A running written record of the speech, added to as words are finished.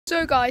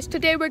So guys,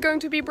 today we're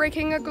going to be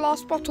breaking a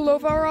glass bottle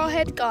over our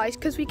head, guys,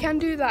 because we can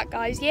do that,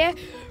 guys, yeah?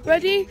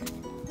 Ready?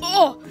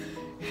 Oh!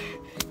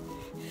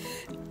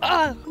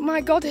 Ah,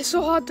 my god, it's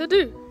so hard to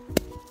do.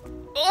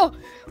 Oh!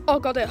 Oh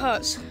god, it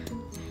hurts.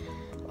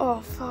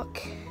 Oh,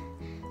 fuck.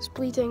 It's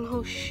bleeding,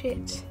 oh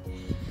shit.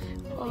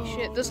 Holy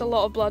shit, there's a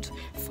lot of blood.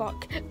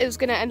 Fuck. It was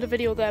gonna end the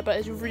video there, but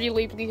it's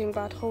really bleeding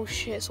bad. Oh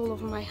shit, it's all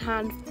over my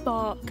hand.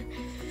 Fuck.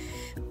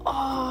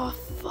 Oh,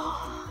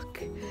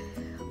 fuck.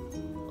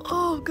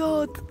 Oh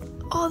god.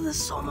 Oh, there's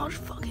so much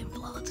fucking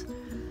blood.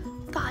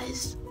 That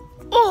is...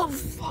 Oh,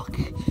 fuck.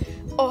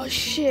 Oh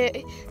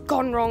shit.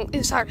 Gone wrong.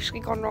 It's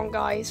actually gone wrong,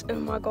 guys. Oh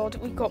my god,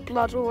 we got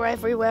blood all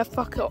everywhere.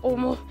 Fuck it.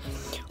 All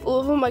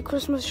over my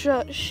Christmas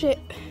shirt. Shit.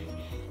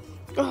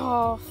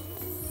 Oh,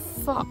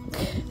 fuck.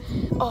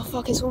 Oh,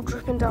 fuck. It's all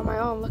dripping down my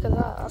arm. Look at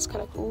that. That's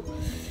kind of cool.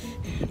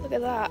 Look at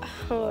that.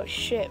 Oh,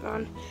 shit,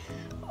 man.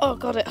 Oh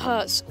god, it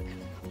hurts.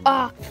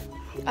 Ah.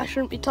 I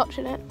shouldn't be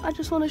touching it. I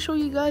just want to show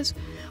you guys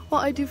what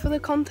I do for the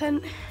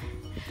content.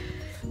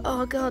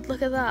 Oh god,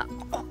 look at that.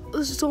 Oh,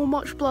 there's so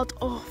much blood.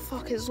 Oh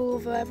fuck, it's all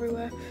over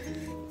everywhere.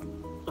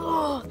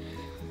 Oh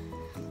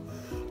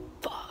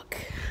fuck.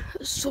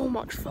 There's so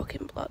much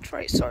fucking blood.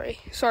 Right,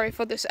 sorry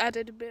for this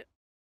added bit.